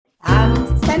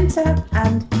centre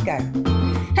and go.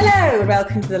 Hello and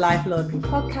welcome to the Life Laundry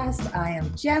Podcast. I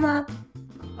am Gemma.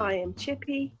 I am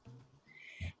Chippy.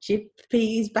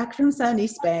 Chippy's back from sunny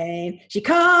Spain. She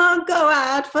can't go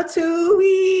out for 2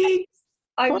 weeks.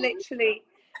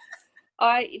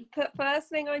 First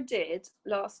thing I did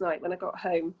last night when I got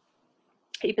home,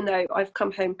 even though I've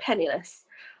come home penniless,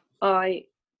 I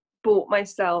bought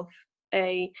myself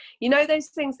those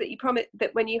things that you promise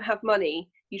that when you have money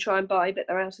you try and buy but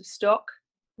they're out of stock.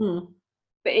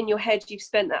 But in your head you've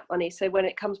spent that money, so when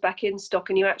it comes back in stock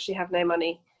and you actually have no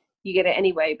money, you get it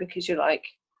anyway because you're like,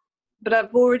 but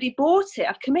I've already bought it,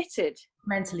 I've committed.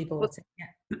 Mentally bought it.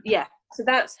 Yeah, so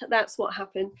that's what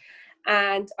happened.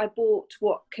 And I bought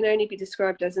what can only be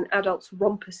described as an adult's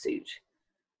romper suit.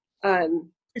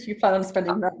 If you plan on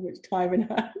spending that much time in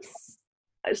house.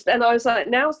 And I was like,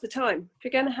 now's the time. If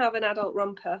you're going to have an adult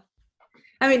romper.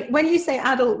 I mean, when you say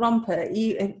adult romper,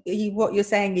 you what you're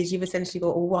saying is you've essentially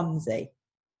got a onesie.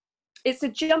 It's a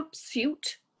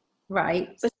jumpsuit. Right.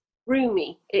 But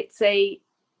roomy. It's a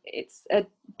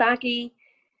baggy,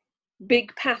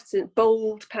 big pattern,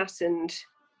 bold patterned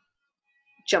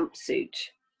jumpsuit.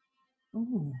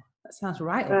 Oh, that sounds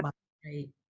right up my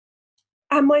street.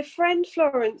 And my friend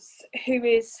Florence, who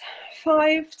is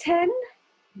 5'10",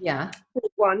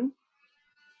 one,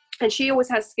 and she always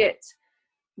has to get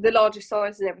the largest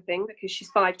size and everything because she's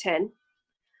 5'10",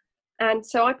 and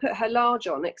so I put her large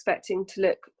on, expecting to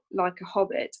look like a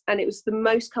hobbit, and it was the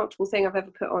most comfortable thing I've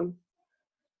ever put on.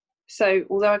 So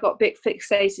although I got a bit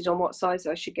fixated on what size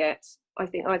I should get, I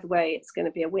think either way it's going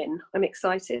to be a win. I'm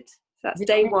excited. So that's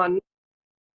day one.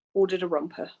 Ordered a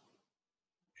romper.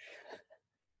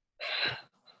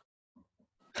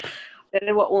 I don't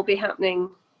know what will be happening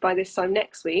by this time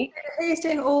next week. Who's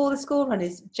doing all the school runs?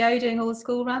 Is Joe doing all the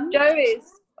school runs? Joe is,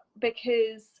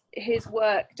 because his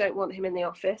work don't want him in the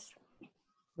office.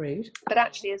 Rude. But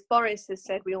actually, as Boris has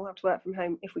said, we all have to work from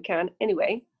home if we can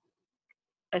anyway.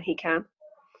 And he can.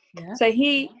 Yeah. So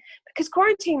because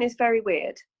quarantine is very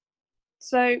weird.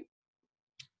 So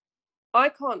I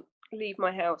can't leave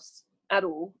my house at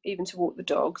all, even to walk the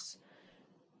dogs.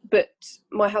 But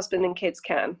my husband and kids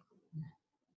can.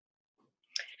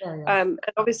 And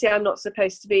obviously I'm not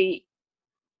supposed to be,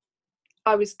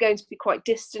 I was going to be quite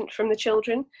distant from the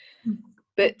children,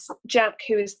 but Jack,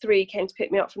 who is 3, came to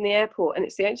pick me up from the airport, and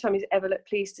it's the only time he's ever looked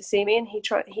pleased to see me, and he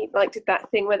did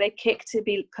that thing where they kick to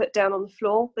be put down on the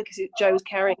floor because Joe was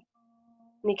carrying,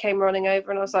 and he came running over,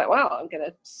 and I was like, wow, I'm going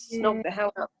to snog the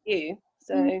hell out of you.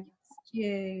 So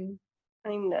you.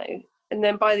 I know. And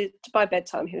then by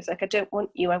bedtime he was like, I don't want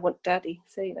you, I want daddy.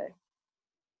 So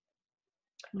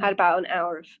had about an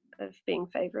hour of being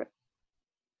favourite.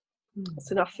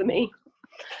 That's enough for me.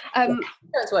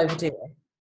 That's what overdo it.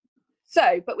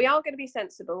 So, but we are going to be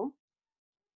sensible.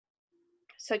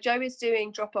 So Joe is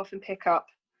doing drop off and pick up.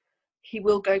 He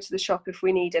will go to the shop if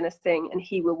we need anything, and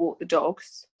he will walk the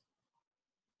dogs.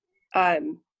 But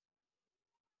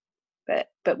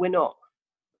we're not.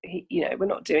 We're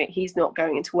not doing. He's not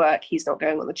going into work. He's not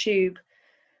going on the tube.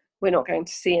 We're not going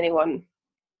to see anyone,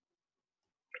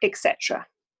 etc.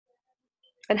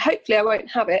 And hopefully I won't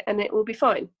have it and it will be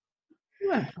fine.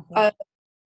 Yeah. But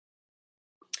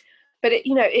it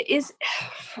is,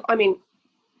 I mean,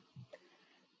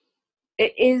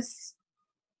 it's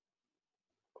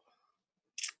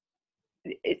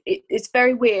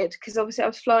very weird because obviously I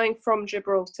was flying from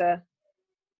Gibraltar,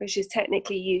 which is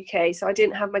technically UK, so I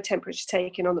didn't have my temperature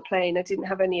taken on the plane. I didn't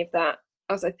have any of that,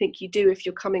 as I think you do if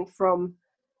you're coming from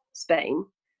Spain.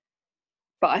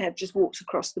 But I had just walked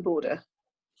across the border.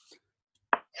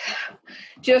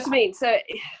 Do you know what I mean? So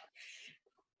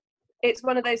it's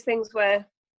one of those things where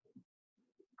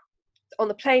on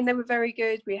the plane they were very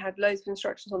good. We had loads of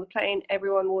instructions on the plane.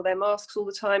 Everyone wore their masks all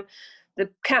the time. The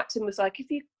captain was like,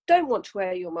 if you don't want to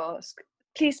wear your mask,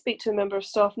 please speak to a member of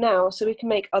staff now so we can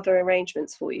make other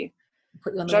arrangements for you.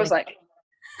 Put you on the wing. I was like,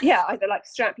 yeah, either like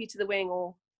strap you to the wing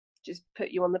or just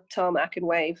put you on the tarmac and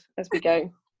wave as we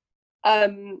go.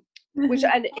 So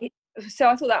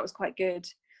I thought that was quite good.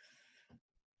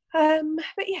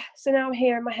 But yeah, so now I'm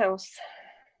here in my house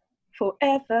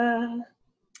forever.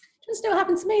 Just know what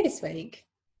happened to me this week.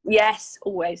 Yes,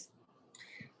 always.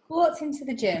 Walked into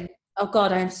the gym. Oh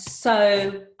God, I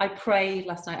prayed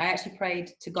last night. I actually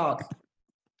prayed to God.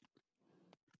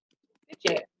 Did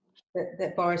you?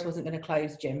 That Boris wasn't going to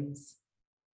close gyms.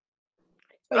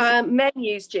 Men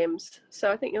use gyms, so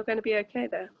I think you're going to be okay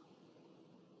there.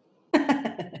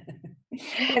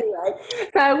 Anyway,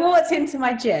 so I walked into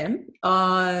my gym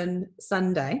on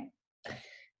Sunday.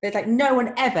 There's like no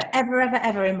one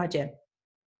ever in my gym,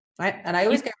 right? And I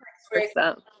always go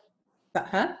that. But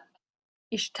huh?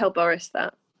 You should tell Boris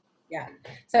that. Yeah.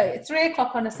 So it's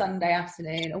 3:00 on a Sunday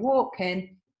afternoon. I walk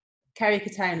in, Kerry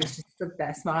Katona's just stood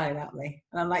there smiling at me.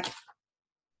 And I'm like,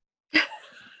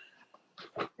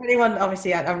 anyone,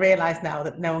 obviously, I realise now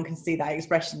that no one can see that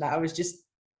expression, that I was just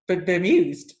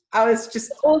bemused. I was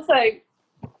just... Also,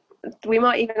 we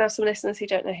might even have some listeners who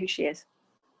don't know who she is.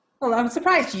 Well, I'm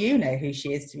surprised you know who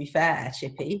she is, to be fair,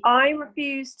 Chippy. I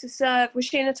refused to serve... Was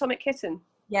she an Atomic Kitten?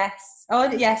 Yes.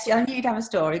 Oh, yes, I knew you'd have a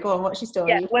story. Go on, what's your story?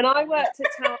 Yeah, when I worked at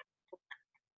Tower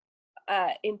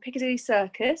in Piccadilly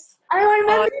Circus... Oh, I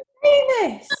remember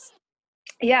doing this!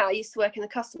 Yeah, I used to work in the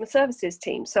customer services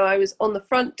team. So I was on the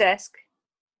front desk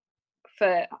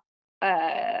for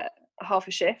half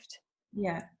a shift.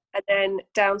 Yeah. And then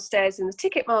downstairs in the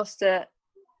Ticketmaster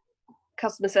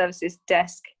customer services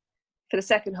desk for the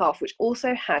second half, which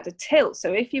also had a till.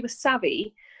 So if you were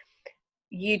savvy,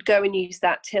 you'd go and use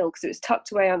that till because it was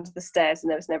tucked away under the stairs and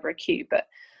there was never a queue. But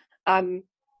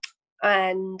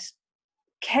and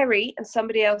Kerry and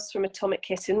somebody else from Atomic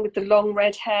Kitten with the long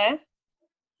red hair.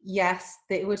 Yes,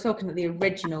 we're talking at the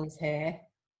originals here.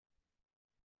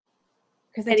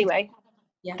 Anyway,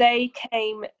 they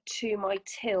came to my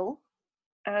till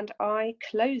and I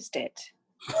closed it.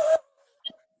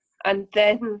 And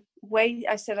then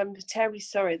I said, I'm terribly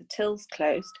sorry, the till's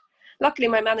closed. Luckily,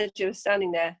 my manager was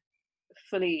standing there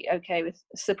fully okay with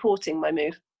supporting my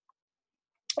move.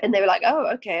 And they were like, oh,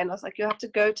 okay. And I was like, you have to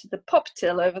go to the pop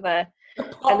till over there.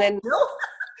 And then...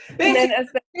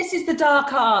 This is the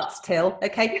dark arts till,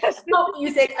 okay? Yes. Pop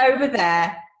music over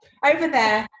there. Over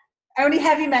there. Only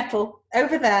heavy metal.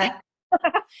 Over there.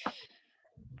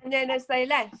 And then as they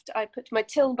left, I put my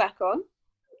till back on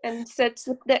and said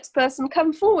to the next person,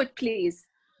 come forward, please.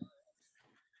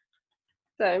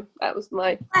 So that was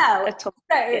my... So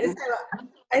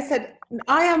I said,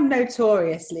 I am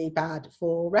notoriously bad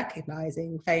for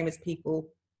recognising famous people,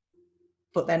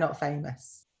 but they're not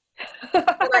famous.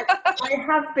 Like, I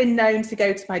have been known to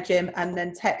go to my gym and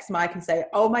then text Mike and say,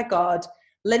 oh my God,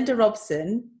 Linda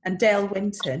Robson and Dale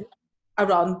Winton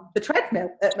are on the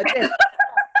treadmill at my gym.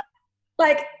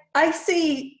 Like, I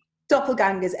see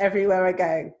doppelgangers everywhere I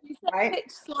go.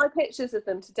 Right? Slide pictures of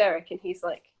them to Derek and he's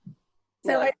like,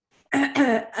 no. So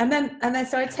and then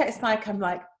so I text Mike, I'm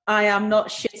like, I am not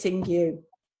shitting you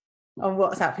on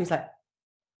WhatsApp. He's like,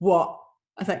 what?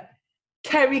 I was like,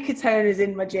 Kerry Katona's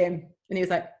in my gym. And he was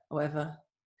like, whatever.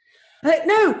 I'm like,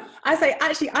 no. I was like,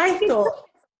 actually, I thought,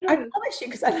 I promise you,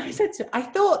 because I said to him, I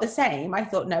thought the same. I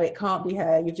thought, no, it can't be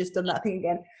her. You've just done that thing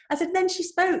again. I said, then she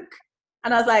spoke.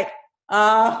 And I was like,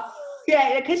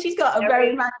 yeah, because she's got a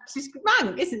very, she's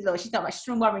rank, isn't she? She's not much, she's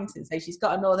from Warrington, so she's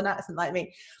got a northern accent like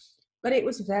me. But it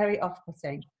was very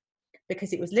off-putting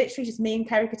because it was literally just me and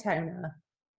Kerry Katona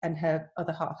and her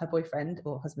other half, her boyfriend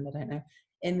or husband, I don't know,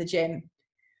 in the gym.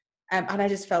 And I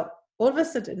just felt all of a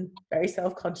sudden very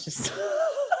self-conscious.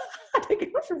 I think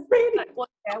it was really...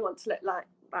 I want to look like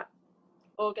that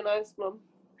organised mum.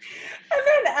 And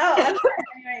then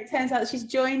anyway, it turns out she's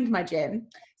joined my gym.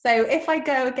 So if I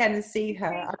go again and see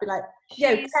her, I'll be like,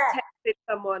 yo, she's texted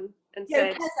someone and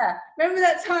said, Keza, remember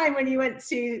that time when you went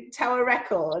to Tower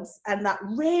Records and that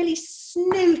really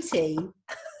snooty...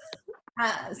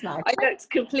 That's nice. I know it's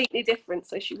completely different,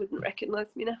 so she wouldn't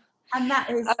recognise me now. And that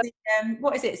is the,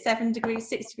 what is it, 7 degrees,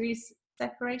 6 degrees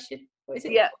separation? What is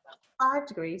it? Yeah. 5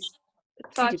 degrees.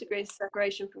 5 degrees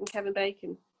separation from Kevin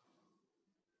Bacon.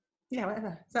 Yeah,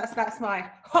 whatever. So that's my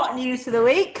hot news for the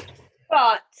week.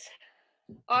 But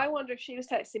I wonder if she was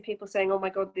texting people saying, oh my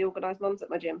God, the organised mum's at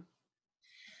my gym.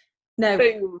 No.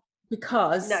 Boom.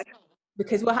 Because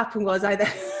what happened was I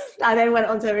then went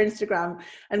onto her Instagram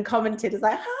and commented, as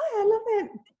like, hi, I love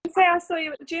it. You say I saw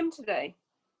you at the gym today.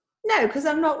 No, because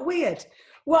I'm not weird.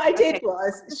 What I did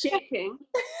was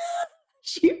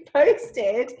she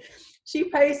posted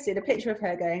a picture of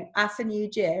her going at a new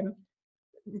gym,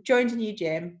 joined a new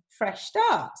gym, fresh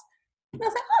start. And I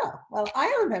was like, oh, well, I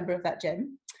am a member of that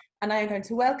gym and I am going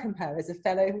to welcome her as a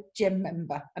fellow gym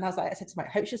member. And I said to Mike,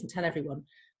 I hope she doesn't tell everyone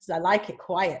because I like it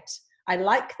quiet. I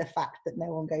like the fact that no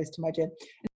one goes to my gym.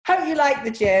 Hope you like the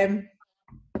gym.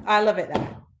 I love it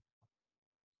there.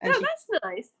 And that's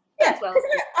nice. Yeah, well,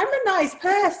 I'm a nice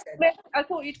person. I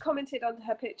thought you'd commented on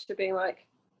her picture being like,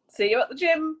 see you at the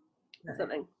gym, or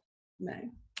something. No.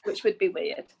 Which would be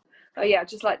weird. Oh yeah,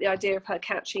 just like the idea of her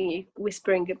catching you,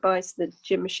 whispering goodbye to the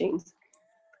gym machines.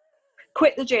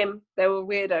 Quit the gym, there were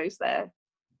weirdos there.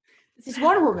 This is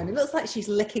one woman, it looks like she's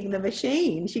licking the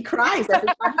machine. She cries every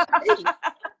time she leaves.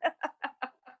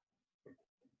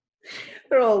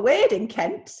 They're all weird in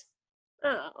Kent.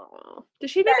 Oh,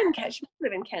 does she live in Kent? She must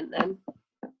live in Kent then.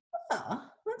 Oh,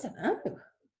 I don't know.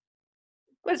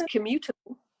 Well, it's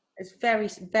commutable. It's very,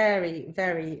 very,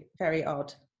 very, very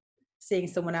odd. seeing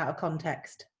someone out of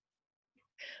context?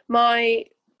 My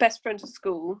best friend at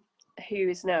school, who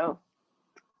is now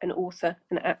an author,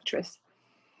 an actress,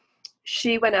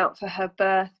 she went out for her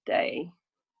birthday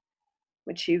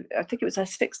when I think it was her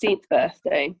 16th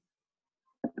birthday,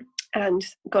 and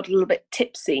got a little bit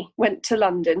tipsy, went to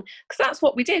London, because that's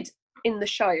what we did in the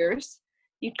Shires.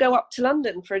 You'd go up to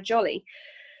London for a jolly.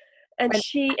 And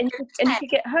you could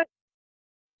get home.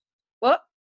 What?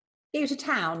 Go to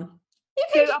town. You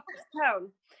go up to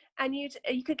town, and you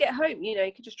could get home.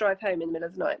 You could just drive home in the middle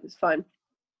of the night. It was fine.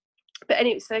 But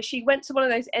anyway, so she went to one of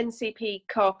those NCP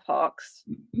car parks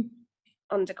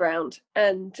underground,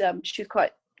 and she was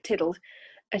quite tiddled.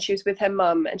 And she was with her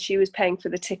mum, and she was paying for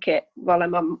the ticket while her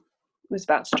mum was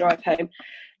about to drive home.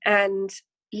 And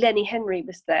Lenny Henry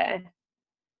was there,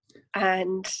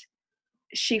 and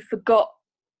she forgot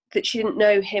that she didn't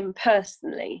know him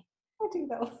personally. I do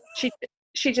know.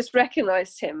 She just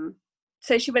recognised him.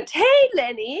 So she went, "Hey,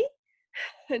 Lenny."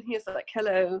 And he was like,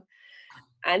 "Hello."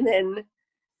 And then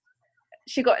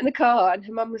she got in the car, and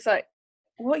her mum was like,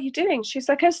 "What are you doing?" She was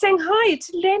like, "I was saying hi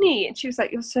to Lenny." And she was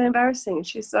like, "You're so embarrassing." And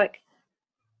she was like,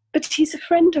 "But he's a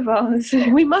friend of ours.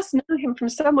 We must know him from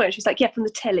somewhere." And she's like, "Yeah, from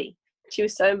the telly." She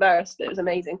was so embarrassed, but it was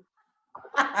amazing.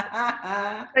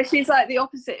 So she's like the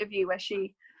opposite of you, where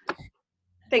she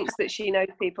thinks that she knows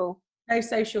people. No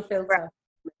social filter.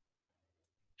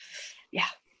 Yeah.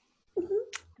 Mm-hmm.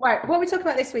 Right, what are we talking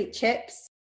about this week, Chips?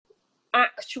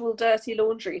 Actual dirty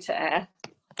laundry to air.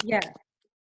 Yeah.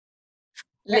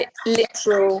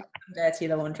 Literal dirty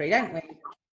laundry, don't we?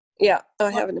 Yeah,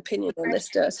 I have an opinion on this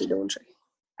dirty laundry.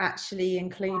 Actually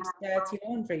includes dirty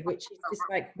laundry, which is just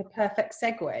like the perfect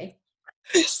segue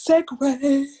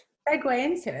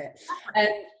into it.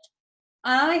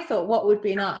 I thought what would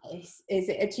be nice is,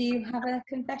 do you have a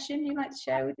confession you'd like to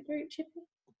share with the group, Chippy?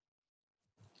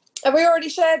 Have we already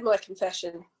shared my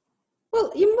confession?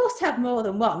 Well, you must have more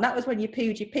than one. That was when you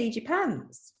peed your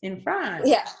pants in France.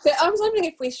 Yeah, but I was wondering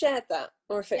if we shared that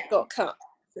or if it got cut.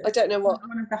 I don't know what.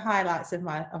 One of the highlights of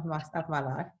my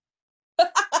life.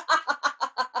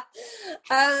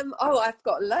 I've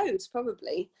got loads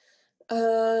probably.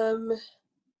 Do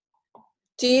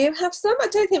you have some? I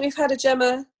don't think we've had a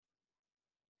Gemma.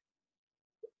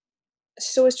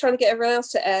 She's always trying to get everyone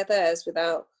else to air theirs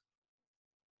without.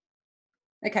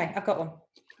 Okay, I've got one.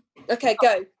 Okay,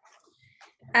 go.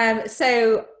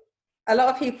 So a lot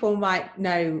of people might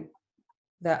know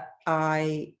that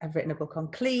I have written a book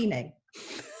on cleaning.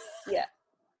 Yeah.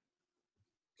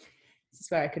 This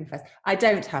is where I confess. I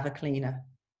don't have a cleaner.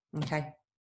 Okay.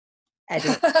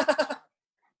 Edit. I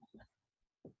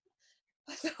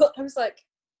was like,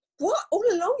 what? All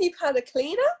along you've had a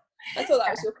cleaner? I thought that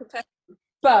was your confession.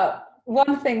 But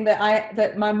one thing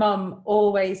that my mum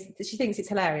always, she thinks it's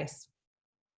hilarious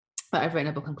that I've written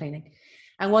a book on cleaning.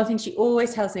 And one thing she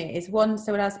always tells me is so when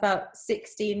I was about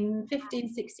 16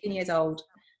 years old,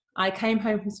 I came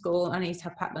home from school and I used to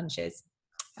have packed lunches.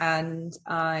 And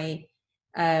I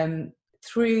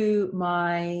threw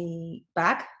my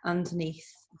bag underneath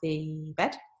the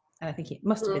bed. And I think it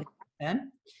must have been a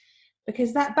turn,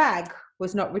 because that bag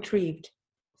was not retrieved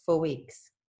for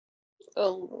weeks.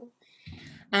 Oh.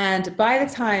 And by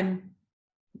the time,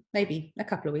 maybe a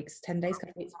couple of weeks, 10 days,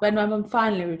 when my mum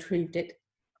finally retrieved it,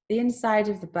 the inside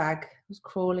of the bag was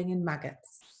crawling in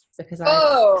maggots, because I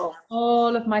had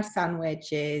all of my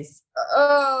sandwiches.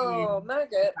 Oh,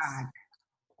 maggots.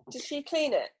 Did she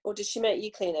clean it, or did she make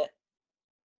you clean it?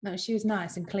 No, she was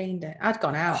nice and cleaned it. I'd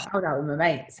gone out. I was out with my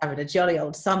mates having a jolly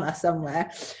old summer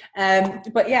somewhere.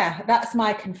 But yeah, that's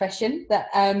my confession, that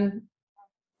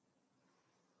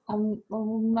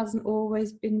hasn't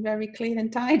always been very clean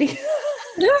and tidy.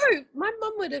 No, my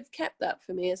mum would have kept that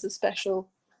for me as a special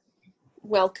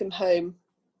welcome home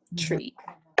treat.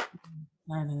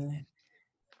 No.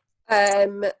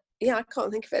 Yeah, I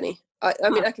can't think of any. I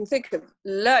mean, I can think of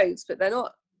loads, but they're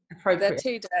not. They're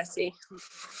too dirty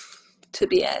to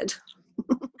be aired.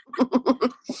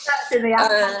 That's in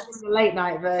the late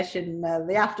night version,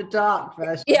 the after dark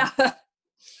version. Yeah,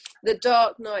 the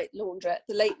dark night laundrette,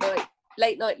 the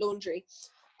late night laundry.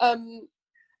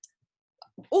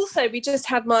 Also, we just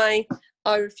had I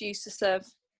refuse to serve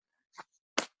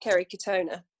Kerry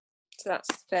Katona, so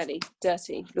that's fairly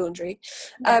dirty laundry.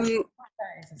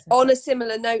 On a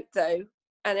similar note, though,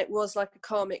 and it was like a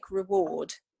karmic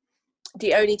reward,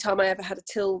 the only time I ever had a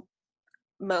till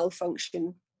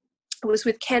malfunction was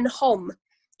with Ken Hom. Do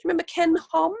you remember Ken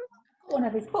Hom? One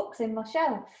of his books in my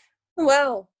shelf.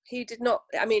 Well, he did not.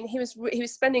 I mean, he was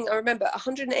spending, I remember,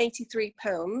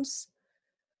 £183.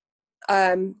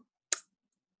 And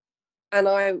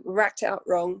I racked it up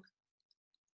wrong.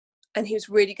 And he was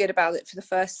really good about it for the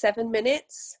first 7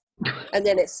 minutes. And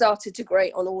then it started to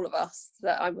grate on all of us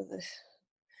that I was,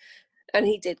 and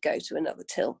he did go to another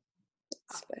till.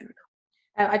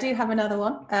 I do have another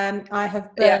one. I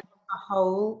have burned a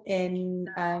hole in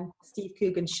Steve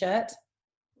Coogan's shirt.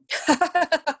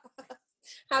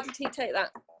 How did he take that?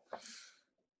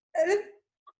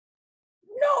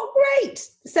 Not great.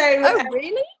 So,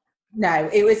 really? No,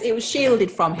 it was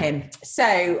shielded from him.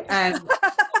 So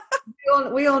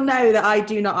we all know that I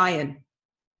do not iron.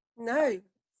 No.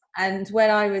 And when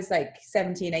I was like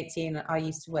 17, 18, I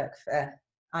used to work for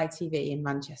ITV in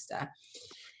Manchester.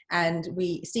 And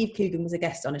Steve Coogan was a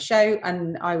guest on a show,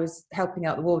 and I was helping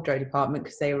out the wardrobe department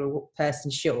because they were a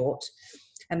person short.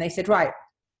 And they said, right,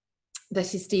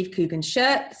 this is Steve Coogan's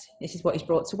shirt. This is what he's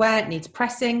brought to wear. It needs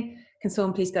pressing. Can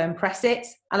someone please go and press it?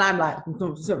 And I'm like,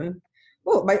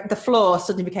 the floor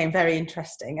suddenly became very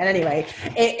interesting. And anyway,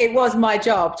 it was my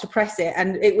job to press it.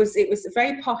 And it was a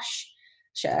very posh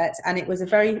shirt, and it was a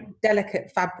very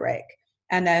delicate fabric.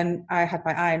 And then I had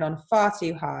my iron on far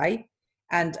too high,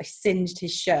 and I singed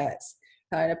his shirt.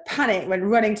 And in a panic, went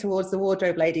running towards the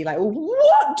wardrobe lady, like,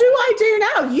 what do I do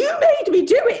now? You made me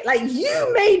do it. Like,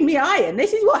 you made me iron.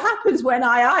 This is what happens when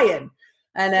I iron.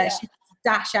 And she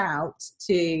dash out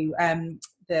to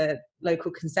the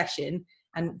local concession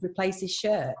and replace his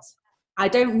shirt. I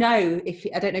don't know if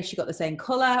she got the same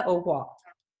colour or what.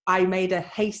 I made a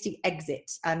hasty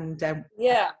exit, and to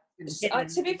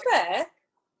be fair,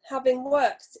 having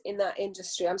worked in that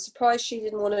industry, I'm surprised she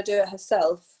didn't want to do it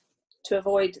herself to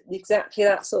avoid exactly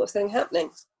that sort of thing happening.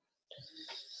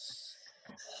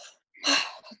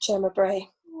 Gemma Bray.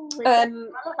 I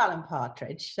love Alan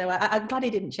Partridge, so I'm glad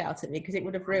he didn't shout at me, because it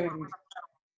would have ruined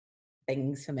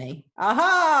things for me.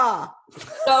 Aha!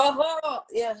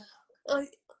 Yeah.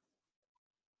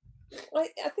 I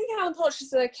think Alan Partridge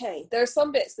is okay. There are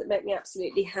some bits that make me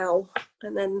absolutely howl,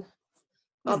 and then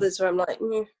others where I'm like,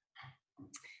 So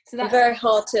that's very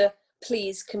hard to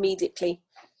please comedically.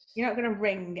 You're not going to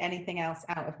wring anything else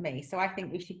out of me, so I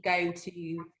think we should go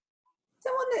to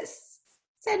someone that's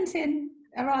sent in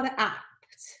a rather apt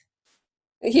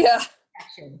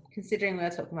question, considering we're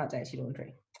talking about dirty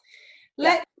laundry.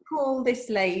 Let's call this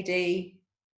lady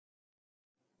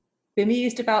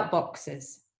bemused about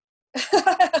boxers.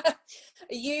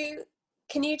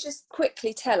 Can you just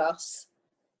quickly tell us,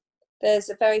 there's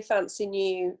a very fancy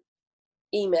new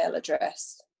email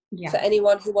address for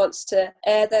anyone who wants to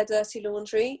air their dirty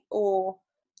laundry or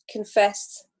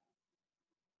confess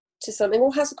to something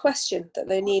or has a question that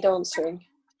they need answering.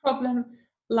 Problem,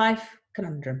 life,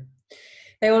 conundrum.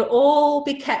 They will all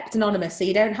be kept anonymous, so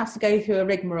you don't have to go through a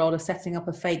rigmarole of setting up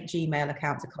a fake Gmail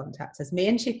account to contact us. Me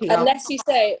and Chippy, unless you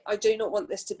say, I do not want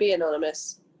this to be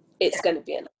anonymous, it's going to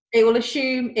be anonymous. It will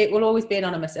assume it will always be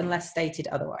anonymous unless stated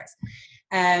otherwise.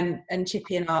 And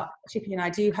Chippy and I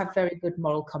do have very good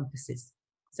moral compasses,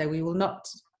 so we will not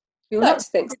do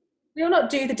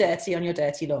the dirty on your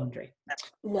dirty laundry.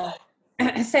 No.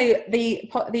 So the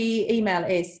email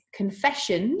is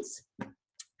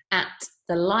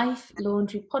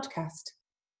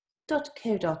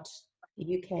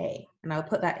confessions@thelifelaundrypodcast.co.uk, and I'll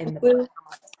put that in the.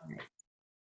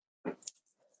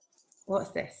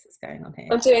 What's this that's going on here?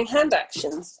 I'm doing hand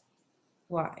actions.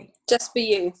 Why? Just for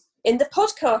you. In the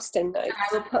podcasting notes. I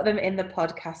will put them in the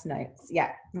podcast notes.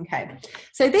 Yeah. Okay.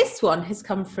 So this one has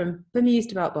come from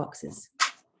Bemused About Boxes.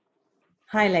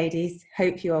 Hi, ladies.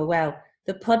 Hope you are well.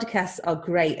 The podcasts are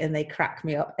great and they crack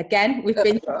me up. Again, we've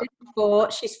been through this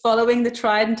before. She's following the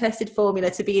tried and tested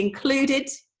formula to be included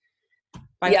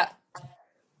by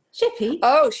Chippy.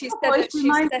 Oh, she said that she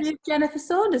reminds me of Jennifer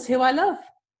Saunders, who I love.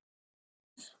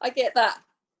 I get that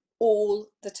all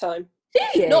the time. Do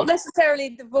you? Not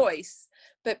necessarily the voice,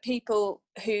 but people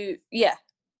who,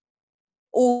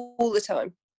 all the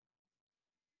time.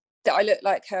 That I look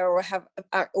like her,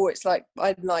 or it's like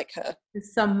I'm like her.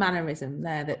 There's some mannerism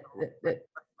there that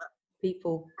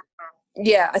people.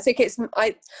 Yeah, I think it's.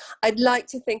 I'd like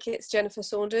to think it's Jennifer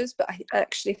Saunders, but I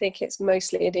actually think it's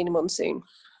mostly Adina Monsoon.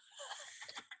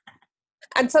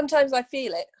 And sometimes I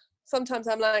feel it. Sometimes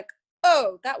I'm like,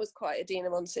 oh, that was quite Adina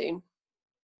Monsoon.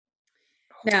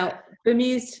 Now,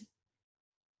 bemused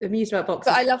about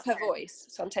boxes. But I love her voice,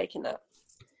 so I'm taking that.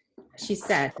 She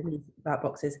said about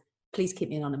boxes, please keep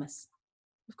me anonymous.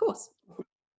 Of course.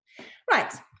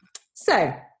 Right.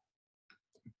 So,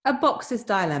 a boxer's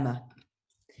dilemma.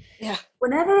 Yeah.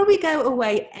 Whenever we go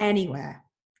away anywhere,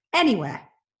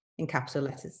 in capital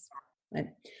letters, right,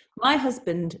 my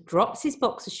husband drops his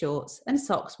boxer shorts and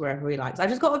socks wherever he likes. I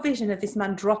just got a vision of this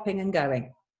man dropping and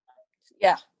going.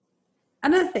 Yeah.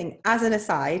 Another thing, as an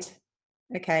aside,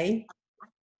 okay,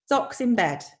 socks in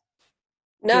bed.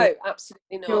 No,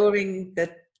 absolutely not. During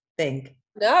the thing.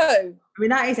 No. mean,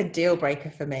 that is a deal breaker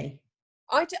for me.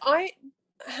 I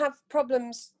have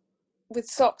problems with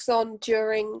socks on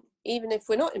during, even if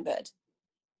we're not in bed,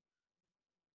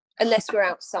 unless we're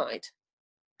outside.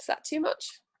 Is that too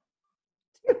much?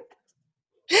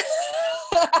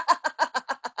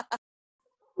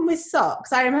 With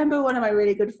socks, I remember one of my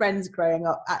really good friends growing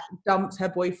up dumped her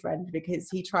boyfriend because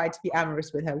he tried to be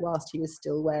amorous with her whilst he was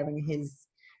still wearing his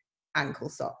ankle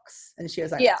socks, and she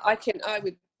was like,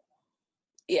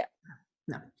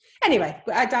 no. Anyway,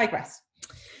 I digress.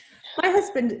 My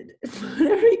husband,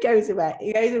 whenever he goes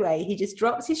away, he just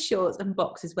drops his shorts and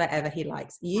boxers wherever he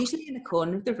likes, usually in the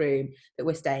corner of the room that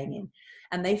we're staying in,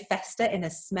 and they fester in a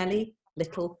smelly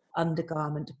little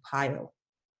undergarment pile.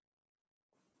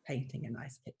 Painting a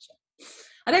nice picture.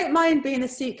 I don't mind being a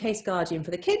suitcase guardian for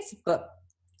the kids, but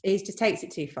he just takes it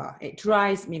too far. It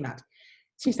drives me mad.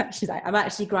 She's like, I'm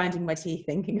actually grinding my teeth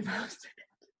thinking about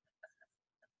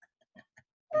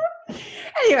it.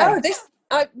 Anyway.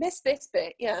 I missed this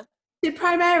bit, yeah.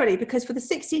 Primarily because for the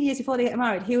 16 years before they get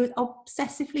married, he was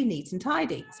obsessively neat and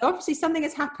tidy. So obviously something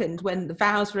has happened when the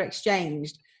vows were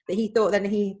exchanged that he thought then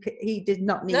he did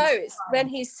not need. No, it's when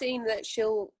he's seen that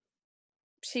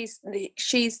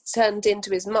she's turned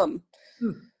into his mum.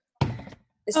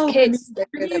 Kids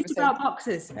about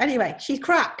boxes. Anyway, she's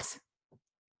cracked.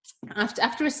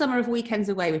 After a summer of weekends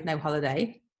away with no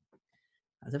holiday,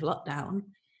 as of lockdown,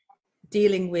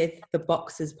 dealing with the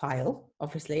boxes pile,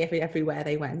 obviously everywhere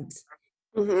they went,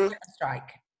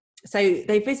 strike. So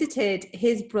they visited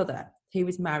his brother, who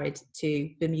was married to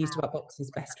Bemused About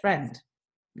Boxes' best friend.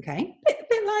 Okay, a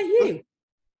bit like you.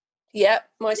 Yeah,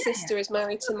 my sister is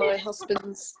married to my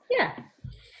husband's. Yeah,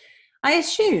 I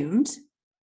assumed.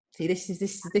 See, this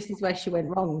is where she went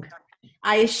wrong.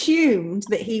 I assumed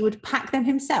that he would pack them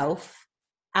himself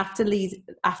after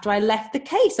I left the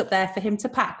case up there for him to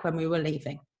pack when we were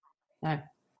leaving. No.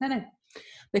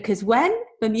 Because when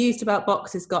Bemused About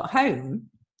Boxes got home,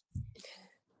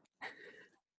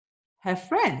 her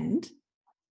friend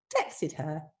texted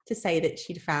her to say that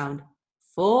she'd found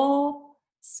 4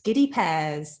 skiddy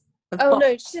pairs of boxes.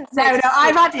 No, she didn't say. No,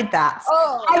 I've added that.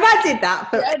 I've added that.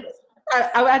 But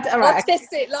all right.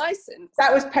 Artistic license.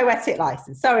 That was poetic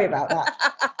license. Sorry about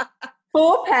that.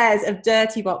 4 pairs of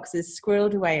dirty boxes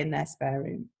squirreled away in their spare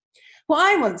room. What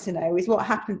I want to know is what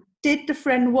happened. Did the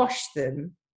friend wash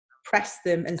them, press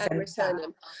them, and send return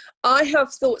them? I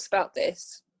have thoughts about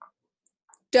this.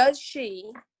 Does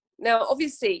she? Now,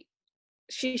 obviously,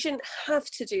 she shouldn't have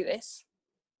to do this,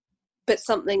 but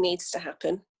something needs to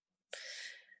happen.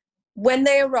 When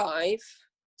they arrive,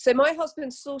 so my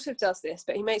husband sort of does this,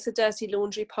 but he makes a dirty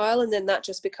laundry pile, and then that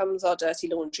just becomes our dirty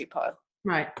laundry pile.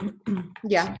 Right.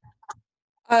 Yeah.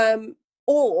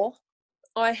 Or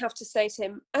I have to say to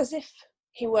him, as if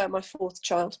he were my 4th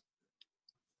child,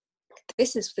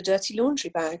 this is the dirty laundry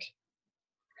bag.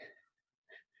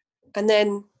 And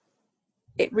then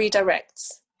it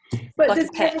redirects. But like does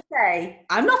Joe say,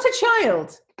 I'm not a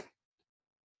child?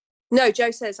 No,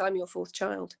 Joe says, I'm your 4th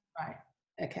child. Right.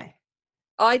 Okay.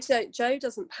 Joe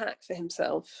doesn't pack for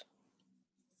himself.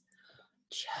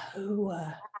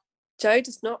 Joe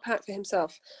does not pack for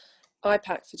himself. I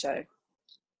pack for Joe.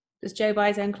 Does Joe buy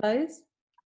his own clothes?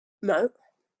 No.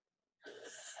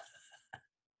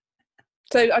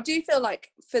 So I do feel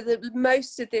like for the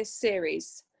most of this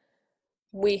series,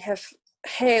 we have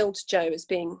hailed Joe as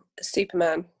being a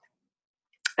Superman.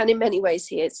 And in many ways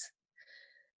he is.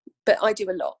 But I do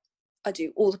a lot. I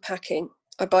do all the packing.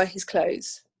 I buy his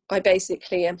clothes. I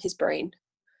basically am his brain.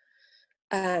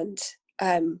 And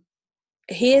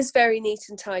he is very neat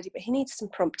and tidy, but he needs some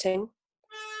prompting.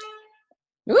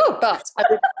 Ooh. But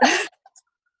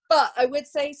I would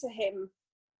say to him,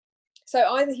 so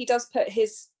either he does put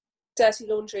his dirty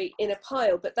laundry in a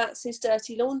pile, but that's his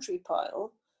dirty laundry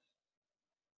pile.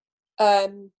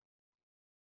 And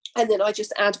then I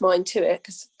just add mine to it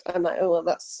because I'm like, oh, well,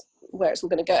 that's where it's all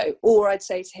going to go. Or I'd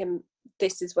say to him,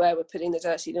 this is where we're putting the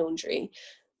dirty laundry.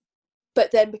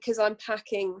 But then because I'm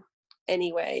packing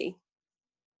anyway,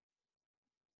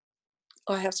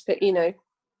 I have to put,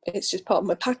 it's just part of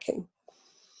my packing.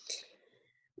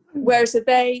 Whereas are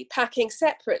they packing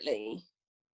separately?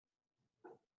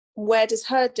 Where does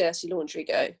her dirty laundry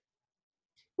go?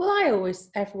 Well,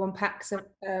 everyone packs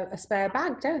a spare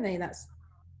bag, don't they? That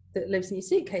lives in your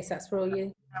suitcase. That's for all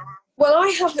you. Well,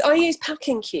 I use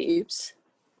packing cubes.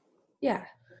 Yeah.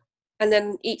 And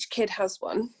then each kid has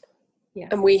one. Yeah.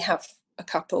 And we have a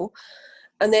couple.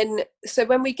 And then, so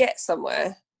when we get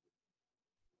somewhere,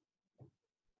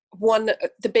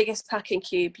 the biggest packing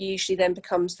cube usually then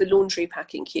becomes the laundry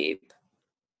packing cube.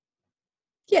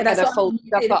 Yeah, that's what I fold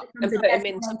up and put them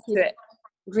into it.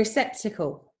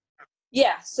 Receptacle.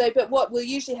 Yeah, so, but what will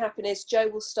usually happen is Joe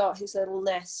will start his little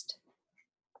nest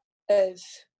of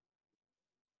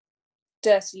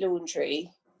dirty laundry.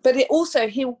 But it also,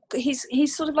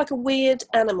 he's sort of like a weird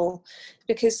animal,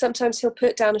 because sometimes he'll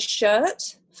put down a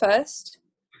shirt first,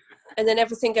 and then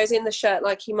everything goes in the shirt,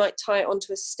 like he might tie it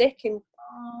onto a stick and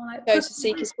go to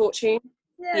seek his fortune.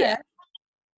 Yeah.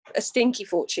 A stinky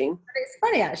fortune. But it's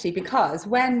funny actually, because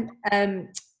when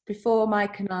before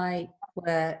Mike and I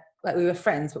were, like, we were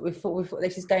friends, but we thought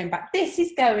this is going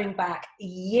back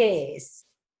years,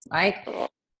 right?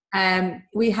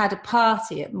 We had a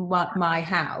party at my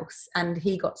house, and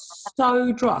he got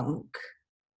so drunk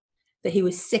that he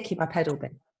was sick in my pedal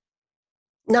bin.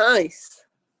 Nice.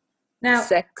 Now,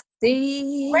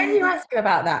 sexy. When you asked him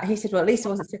about that, he said, well, at least I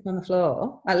wasn't sitting on the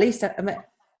floor. At least,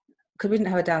 because we didn't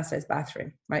have a downstairs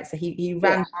bathroom, right? So he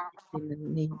ran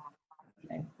and he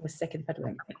was sick in the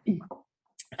pedal bin.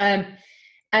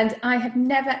 And I have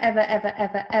never, ever, ever,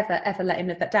 ever, ever, ever let him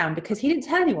live that down, because he didn't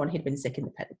tell anyone he'd been sick in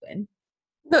the pedal bin.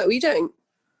 No, you don't.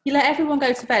 He let everyone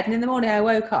go to bed, and in the morning I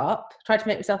woke up, tried to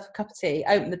make myself a cup of tea,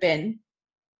 opened the bin,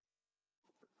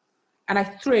 and I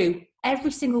threw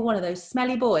every single one of those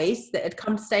smelly boys that had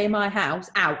come to stay in my house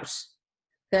out.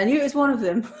 So I knew it was one of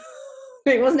them.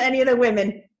 It wasn't any of the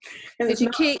women. Did you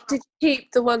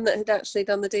keep the one that had actually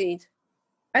done the deed?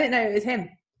 I didn't know it was him.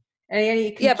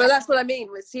 Yeah, but that's what I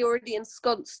mean. Was he already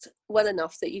ensconced well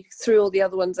enough that you threw all the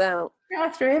other ones out? Yeah, I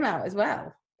threw him out as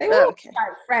well. They were all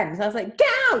like friends. I was like, get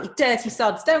out, you dirty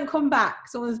sods, don't come back.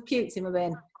 Someone's puked in my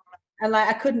bin. And like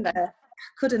I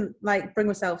couldn't like bring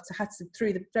myself to have to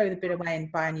throw the bin away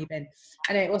and buy a new bin.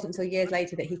 And it wasn't until years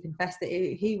later that he confessed that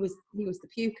he was the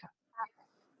puker.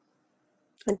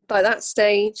 And by that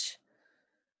stage,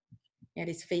 he had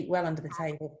his feet well under the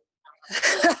table.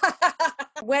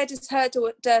 Where does her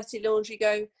dirty laundry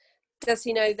go? Does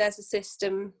he know there's a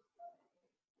system?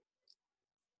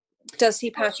 Does he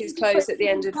pack his clothes at the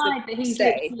end of the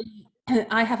day?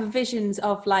 I have visions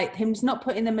of like him not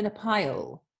putting them in a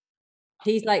pile.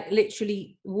 He's like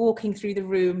literally walking through the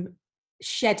room,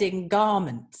 shedding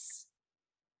garments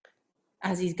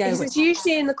as he's going. It's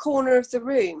usually in the corner of the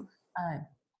room. Oh.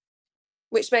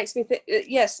 Which makes me think,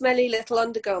 smelly little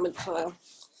undergarment pile.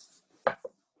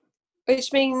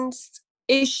 Which means,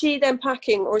 is she then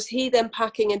packing, or is he then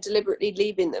packing and deliberately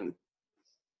leaving them?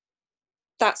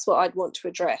 That's what I'd want to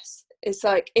address. It's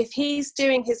like, if he's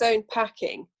doing his own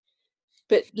packing,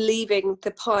 but leaving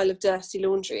the pile of dirty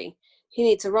laundry, he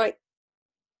needs a right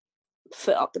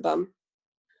foot up the bum.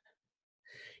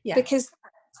 Yeah. Because,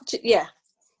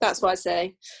 that's what I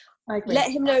say.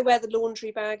 Let him know where the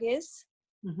laundry bag is.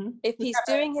 Mm-hmm. If he's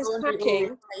doing his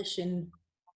packing.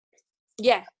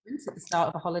 Yeah. At the start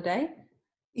of a holiday.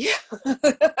 Yeah.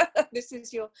 This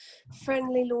is your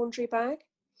friendly laundry bag.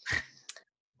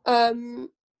 And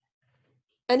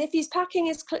if he's packing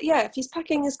his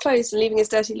clothes and leaving his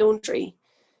dirty laundry,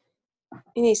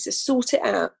 he needs to sort it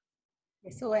out.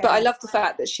 But I love the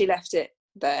fact that she left it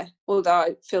there, although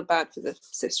I feel bad for the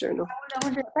sister-in-law. I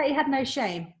wonder, I bet he had no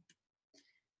shame.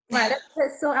 Right,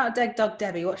 let's sort out Dead Dog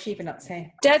Debbie. What's she been up to?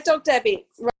 Dead Dog Debbie.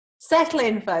 Right. Settle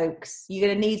in, folks. You're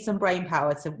going to need some brain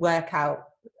power to work out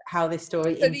how this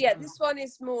story is. So this one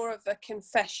is more of a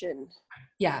confession.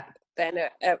 Yeah. Than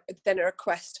a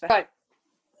request for. Right.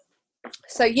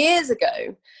 So years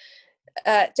ago,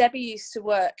 Debbie used to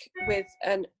work with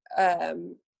a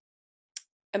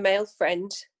male friend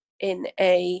in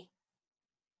a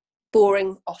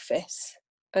boring office,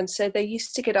 and so they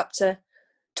used to get up to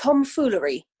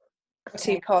tomfoolery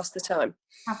to pass the time.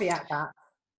 Caveat that.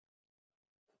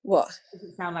 What?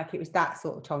 Doesn't sound like it was that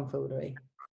sort of tomfoolery.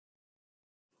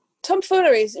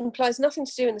 Tomfoolery implies nothing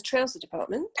to do in the trouser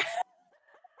department.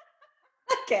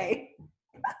 Okay.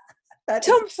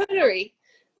 Tomfoolery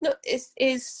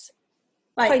is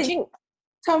like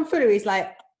tomfoolery is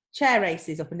like chair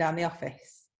races up and down the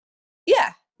office.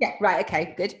 Yeah. Yeah. Right.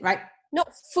 Okay. Good. Right.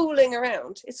 Not fooling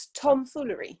around. It's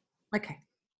tomfoolery. Okay.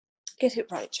 Get it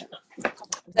right, Gemma.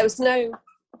 There was no.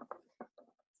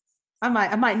 I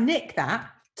might nick that.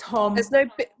 There's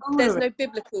no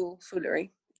biblical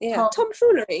foolery. Yeah.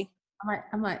 Tomfoolery.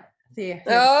 I might see.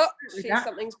 Oh,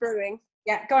 something's brewing.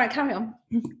 Yeah. Go on. Carry on.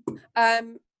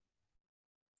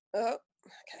 Oh,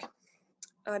 okay.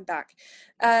 I'm back.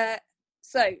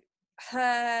 So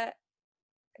her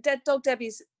Dead Dog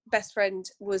Debbie's best friend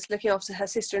was looking after her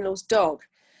sister-in-law's dog,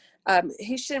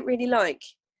 who she didn't really like.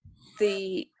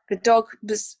 The dog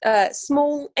was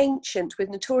small, ancient, with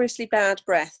notoriously bad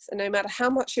breath, and no matter how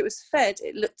much it was fed,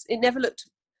 it never looked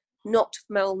not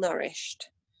malnourished.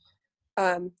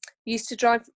 Used to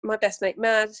drive my best mate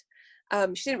mad.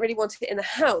 She didn't really want it in the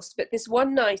house, but this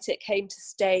one night it came to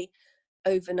stay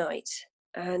overnight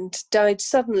and died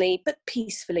suddenly but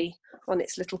peacefully on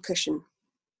its little cushion.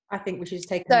 I think we should just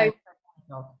take a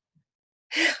dog.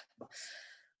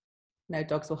 No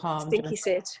dogs were harmed. Stinky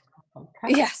Sid.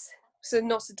 Yes, so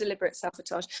not a deliberate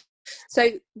sabotage.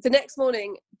 So the next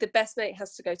morning, the best mate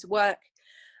has to go to work.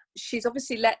 She's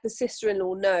obviously let the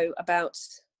sister-in-law know about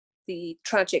the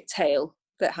tragic tale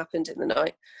that happened in the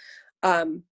night.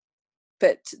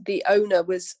 But the owner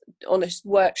was on a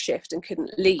work shift and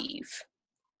couldn't leave.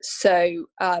 So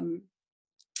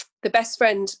the best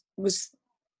friend was,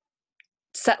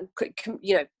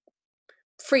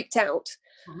 freaked out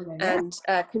and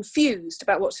confused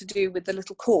about what to do with the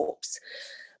little corpse,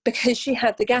 because she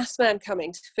had the gas man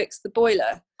coming to fix the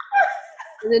boiler.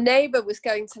 And the neighbour was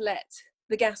going to let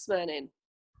the gas man in.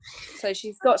 So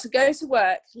she's got to go to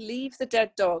work, leave the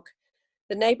dead dog.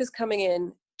 The neighbour's coming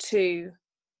in to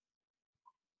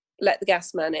let the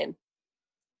gas man in.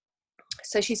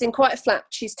 So she's in quite a flap.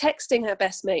 She's texting her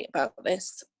best mate about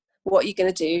this. What are you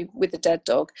going to do with the dead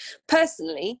dog?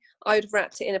 Personally, I would have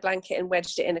wrapped it in a blanket and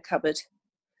wedged it in a cupboard,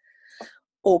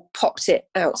 or popped it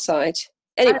outside.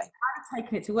 Anyway, I'd have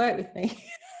taken it to work with me.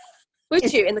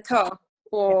 Would you, in the car?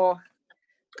 Or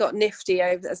got nifty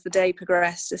over as the day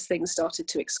progressed, as things started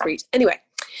to excrete? Anyway,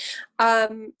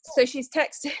 so she's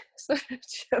texting.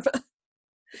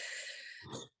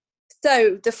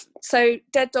 So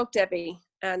dead dog Debbie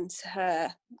and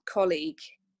her colleague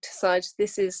decide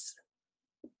this is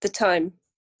the time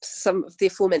for some of the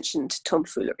aforementioned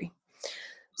tomfoolery.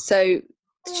 So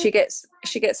she gets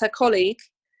her colleague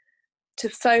to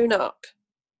phone up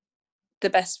the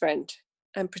best friend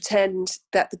and pretend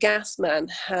that the gas man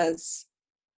has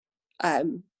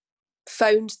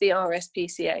phoned the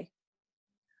RSPCA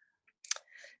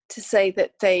to say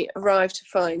that they arrived to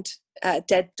find a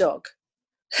dead dog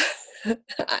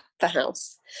at the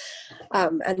house,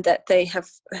 and that they have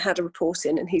had a report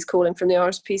in, and he's calling from the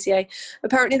RSPCA.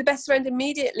 Apparently the best friend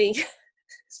immediately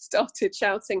started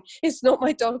shouting, "It's not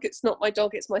my dog, it's not my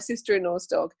dog, it's my sister-in-law's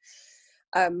dog."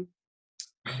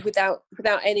 Without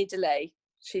any delay,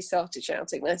 she started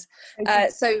shouting this.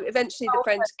 So eventually the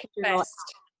friend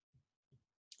confessed.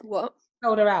 What?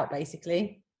 Sold her out,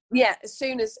 basically. Yeah, as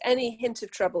soon as any hint of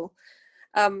trouble.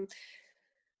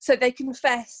 So they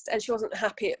confessed, and she wasn't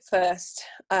happy at first,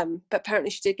 but apparently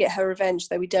she did get her revenge,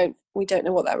 though we don't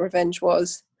know what that revenge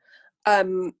was.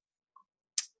 So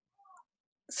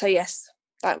yes,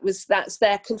 that's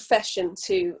their confession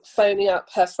to phoning up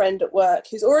her friend at work,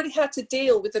 who's already had to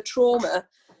deal with the trauma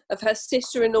of her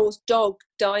sister-in-law's dog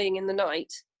dying in the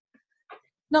night.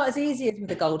 Not as easy as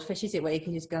with a goldfish, is it, where you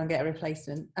can just go and get a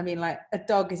replacement? I mean, like, a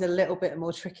dog is a little bit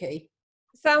more tricky.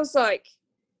 Sounds like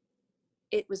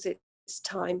it was its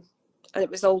time, and it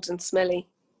was old and smelly.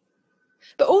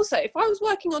 But also, if I was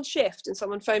working on shift and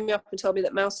someone phoned me up and told me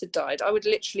that Mouse had died, I would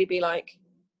literally be like,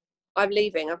 I'm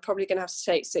leaving. I'm probably going to have to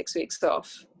take 6 weeks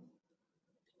off.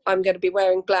 I'm going to be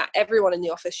wearing black. Everyone in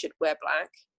the office should wear black.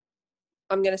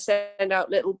 I'm going to send out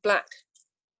little black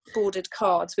bordered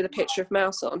cards with a picture of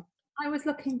Mouse on. I was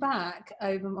looking back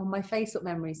over on my Facebook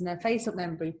memories, and a Facebook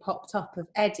memory popped up of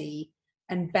Eddie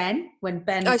and Ben, when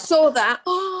Ben... I saw that.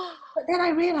 But then I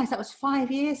realised that was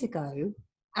 5 years ago,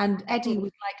 and Eddie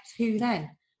was like 2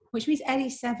 then, which means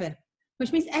Eddie's 7,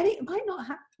 which means Eddie might not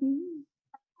have...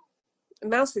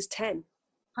 Mouse is 10.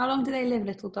 How long do they live,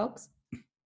 little dogs?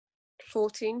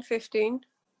 14, 15.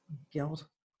 God.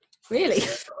 Really?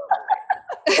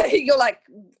 You're like,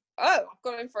 oh, I've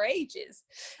got him for ages.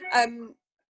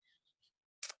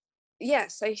 Yeah,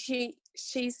 so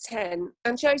she's 10.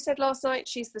 And Joe said last night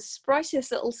she's the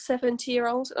sprightest little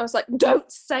 70-year-old. And I was like,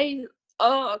 don't say,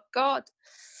 oh, God.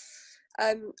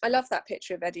 I love that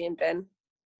picture of Eddie and Ben.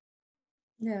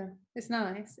 Yeah, it's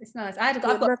nice. It's nice. I've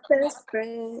got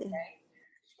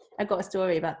a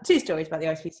story about 2 stories about the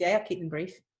RSPCA. I'll keep them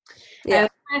brief. Yeah. The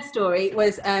first story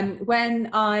was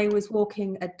when I was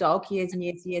walking a dog years and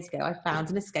years and years ago, I found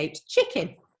an escaped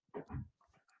chicken.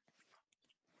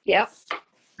 Yeah.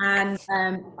 And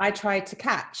I tried to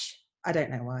catch, I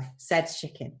don't know why, said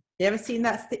chicken. You ever seen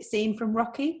that scene from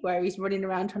Rocky where he's running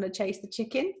around trying to chase the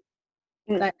chicken?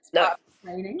 No.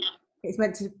 Training. It's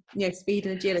meant to, speed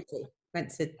and agility.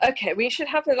 Okay, we should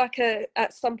have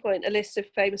at some point a list of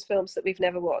famous films that we've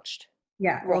never watched.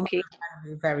 Yeah, Rocky. A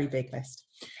very big list.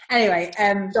 Anyway,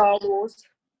 Star Wars.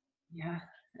 Yeah.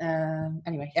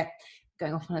 Anyway, yeah,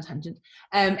 going off on a tangent.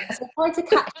 So I tried to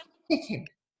catch chicken.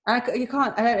 You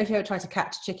can't. I don't know if you ever try to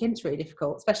catch a chicken. It's really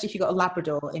difficult, especially if you've got a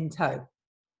Labrador in tow,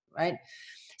 right?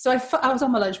 So I was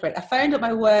on my lunch break. I phoned up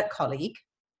my work colleague.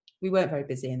 We weren't very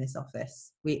busy in this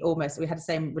office. We had the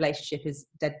same relationship as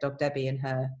dead dog Debbie and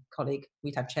her colleague.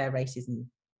 We'd have chair races and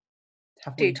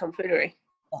do tomfoolery.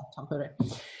 Yeah, tomfoolery.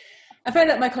 I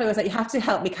phoned up my colleague. I was like, "You have to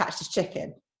help me catch this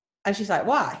chicken." And she's like,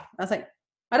 "Why?" I was like,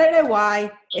 "I don't know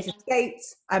why. It's escaped.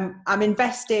 I'm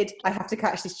invested. I have to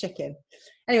catch this chicken."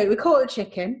 Anyway, we caught the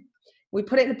chicken. We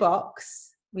put it in a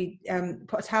box. We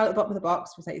put a towel at the bottom of the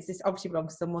box. We say, "This obviously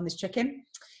belongs to someone, this chicken."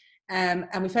 And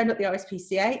we phoned up the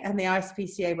RSPCA, and the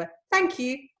RSPCA were, "Thank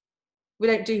you. We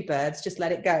don't do birds. Just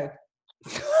let it go."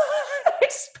 I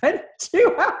spent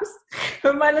 2 hours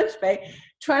on my lunch break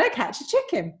trying to catch a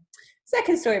chicken.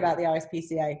 Second story about the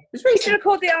RSPCA. You should have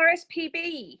called the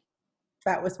RSPB.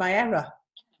 That was my error.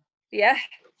 Yeah.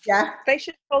 Yeah. They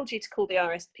should have told you to call the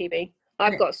RSPB.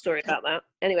 I've got a story about that.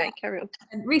 Anyway, carry on.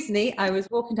 And recently, I was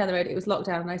walking down the road. It was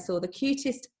lockdown, and I saw the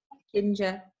cutest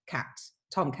ginger cat,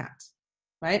 tomcat,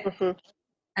 right?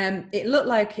 Mm-hmm. It looked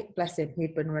like, bless him,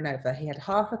 he'd been run over. He had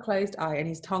half a closed eye, and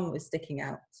his tongue was sticking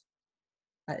out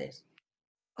like this.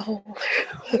 Oh.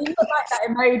 He looked like that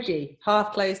emoji,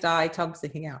 half closed eye, tongue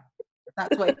sticking out.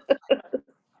 That's what.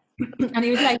 And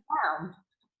he was laying down,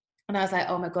 and I was like,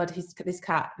 "Oh my god, he's this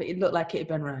cat!" But it looked like it had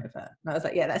been run over. And I was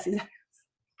like, "Yeah, that's exactly."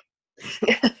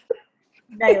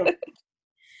 Nailed it.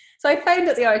 So I phoned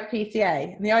at the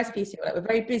RSPCA, and the RSPCA were like, "We're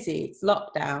very busy. It's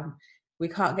lockdown. We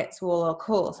can't get to all our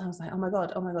calls." And I was like, oh my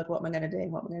god, what am I going to do?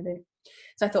 What am I going to do?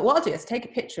 So I thought, what I'll do is take a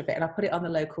picture of it, and I'll put it on the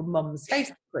local mums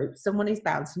Facebook group. Someone is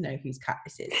bound to know whose cat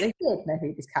this is. They did know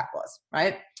who this cat was,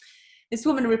 right? This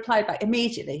woman replied back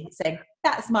immediately saying,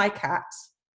 "That's my cat.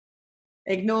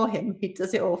 Ignore him. He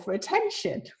does it all for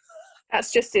attention."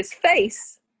 That's just his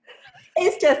face.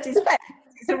 It's just his face.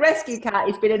 It's a rescue cat.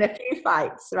 He's been in a few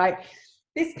fights, right?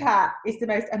 This cat is the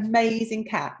most amazing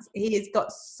cat. He has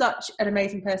got such an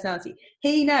amazing personality.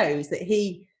 He knows that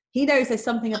he knows there's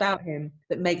something about him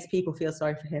that makes people feel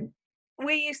sorry for him.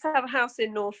 We used to have a house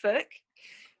in Norfolk,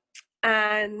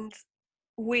 and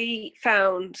we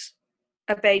found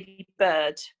a baby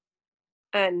bird,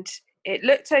 and it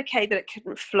looked okay that it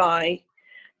couldn't fly.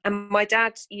 And my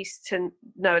dad used to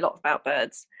know a lot about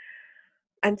birds.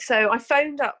 And so I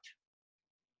phoned up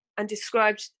and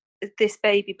described this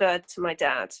baby bird to my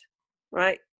dad,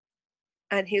 right?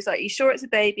 And he was like, "You sure it's a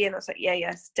baby?" And I was like,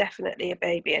 yes, definitely a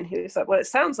baby. And he was like, "Well, it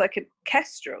sounds like a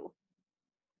kestrel."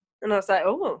 And I was like,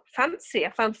 "Oh, fancy.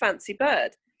 I found a fancy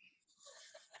bird."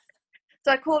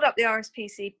 So I called up the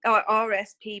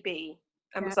RSPB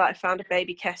and was like, "I found a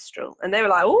baby kestrel." And they were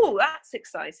like, "Oh, that's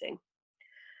exciting."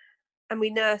 And we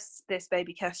nursed this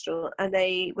baby kestrel, and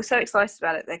they were so excited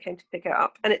about it, they came to pick it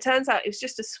up. And it turns out it was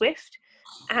just a swift,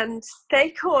 and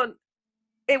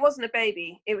it wasn't a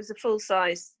baby, it was a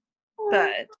full-size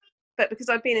bird. But because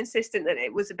I've been insistent that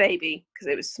it was a baby, because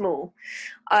it was small,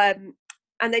 and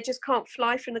they just can't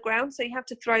fly from the ground, so you have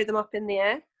to throw them up in the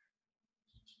air.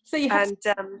 So you have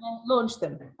to launch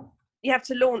them? You have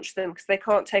to launch them, because they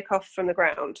can't take off from the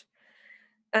ground.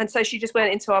 And so she just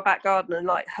went into our back garden and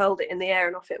like hurled it in the air,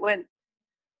 and off it went.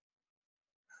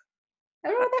 Are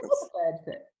there other birds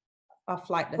that are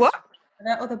flightless? What? Are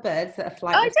there other birds that are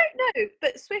flightless? I don't know,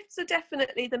 but swifts are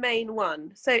definitely the main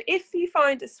one. So if you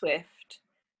find a swift,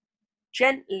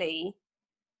 gently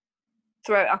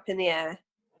throw it up in the air.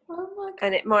 Oh my God.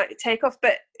 And it might take off,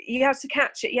 but you have to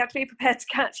catch it. You have to be prepared to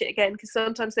catch it again, because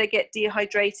sometimes they get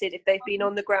dehydrated if they've been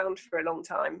on the ground for a long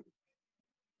time.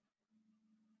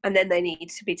 And then they need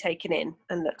to be taken in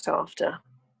and looked after.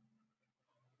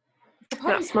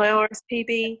 That's my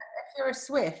RSPB. If you're a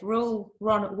swift, rule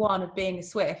one of being a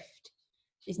swift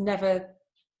is never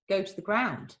go to the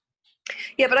ground.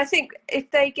 Yeah, but I think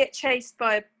if they get chased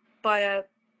by a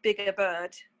bigger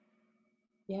bird,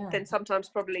 then sometimes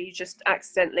probably you just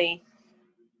accidentally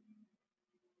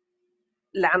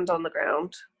land on the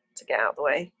ground to get out of the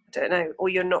way. I don't know. Or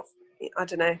you're not, I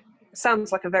don't know. It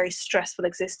sounds like a very stressful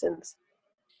existence.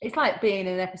 It's like being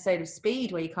in an episode of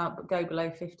Speed where you can't go below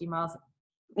 50 miles.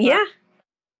 Yeah.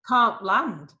 Can't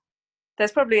land.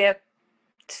 There's probably a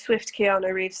swift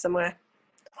Keanu Reeves somewhere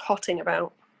hotting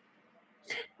about.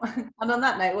 And on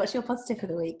that note, what's your positive of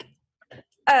the week?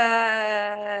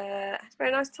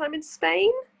 Very nice time in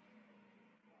Spain.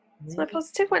 That's my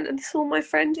positive. Went and saw my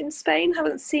friend in Spain.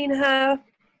 Haven't seen her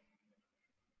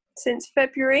since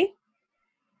February.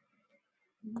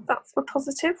 That's my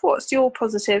positive. What's your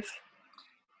positive?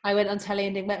 I went on telly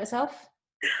and didn't met myself.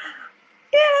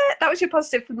 Yeah, that was your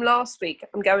positive from last week.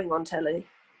 I'm going on telly.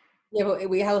 Yeah, but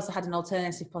we also had an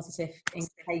alternative positive in case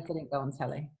I didn't go on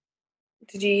telly.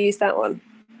 Did you use that one?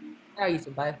 I used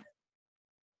them both.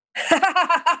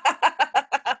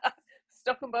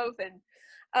 Stuck them both in.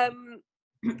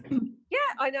 Yeah,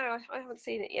 I know. I haven't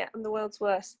seen it yet. I'm the world's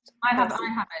worst. I haven't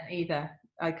either,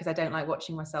 because I don't like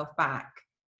watching myself back.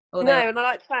 No, and I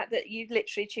like the fact that you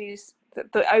literally choose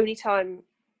the only time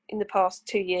in the past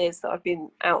 2 years that I've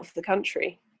been out of the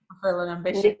country. I feel an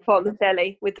ambition. Nip on the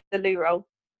telly with the loo roll.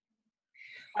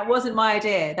 That wasn't my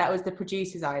idea. That was the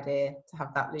producer's idea to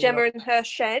have that loo Gemma roll. in her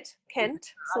shed, Kent,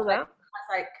 saw that. I was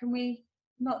like, can we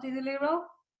not do the loo roll?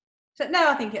 So, no,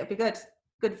 I think it would be good.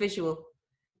 Good visual.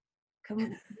 Can we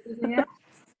do anything else?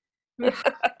 No.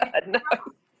 And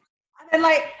then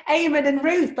like Eamon and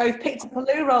Ruth both picked up a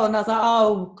loo roll, and I was like,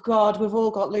 oh God, we've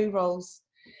all got loo rolls.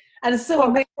 And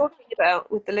someone what are we talking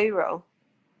about with the loo roll?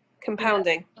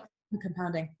 Compounding.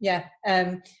 Compounding, yeah.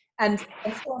 And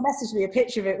someone messaged me a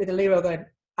picture of it with a loo roll going,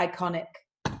 iconic.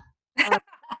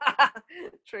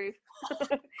 Truth.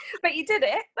 But you did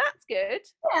it. That's good.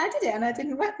 Yeah, I did it, and I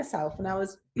didn't wet myself, and I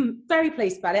was very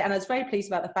pleased about it. And I was very pleased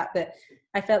about the fact that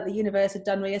I felt the universe had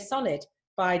done me a solid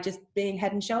by just being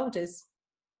head and shoulders.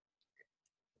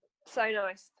 So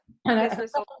nice. And I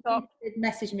did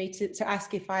message me to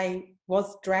ask if I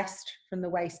was dressed from the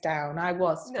waist down. I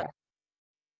was. No.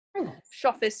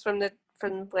 Shoffice from the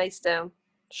waist down,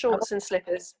 shorts and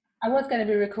slippers. I was going to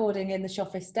be recording in the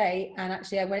Shoffice day, and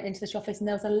actually I went into the Shoffice and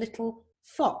there was a little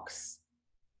fox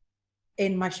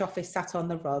in my Shoffice sat on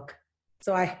the rug.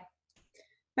 So I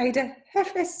made a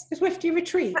swifty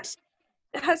retreat.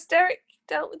 Has Derek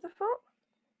dealt with the fox?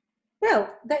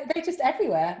 Well, they're just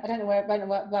everywhere. I don't know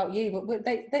about you, but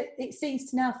it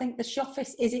seems to now think the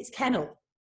Shoffice is its kennel.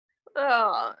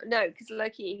 Oh, no, because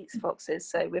Loki eats foxes,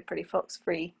 so we're pretty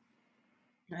fox-free.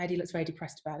 Eddie looks very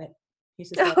depressed about it. He's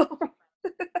just like,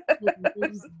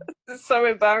 it's so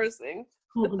embarrassing.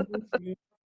 Right,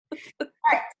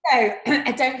 so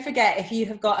don't forget, if you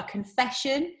have got a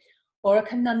confession or a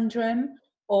conundrum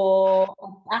or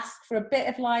ask for a bit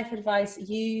of life advice,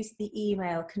 use the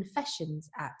email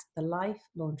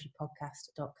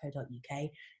confessions@thelifelaundrypodcast.co.uk,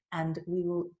 and we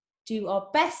will do our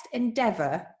best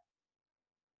endeavour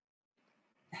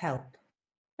to help.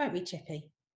 Won't we, Chippy?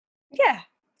 Yeah,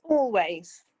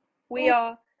 always. We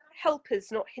are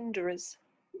helpers, not hinderers.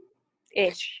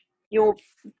 Ish. You're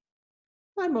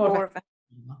I'm more of a...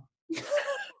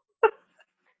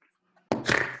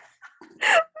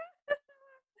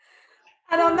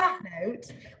 And on that note,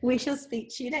 we shall speak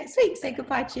to you next week. Say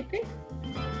goodbye, Chippy.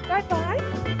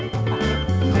 Bye-bye.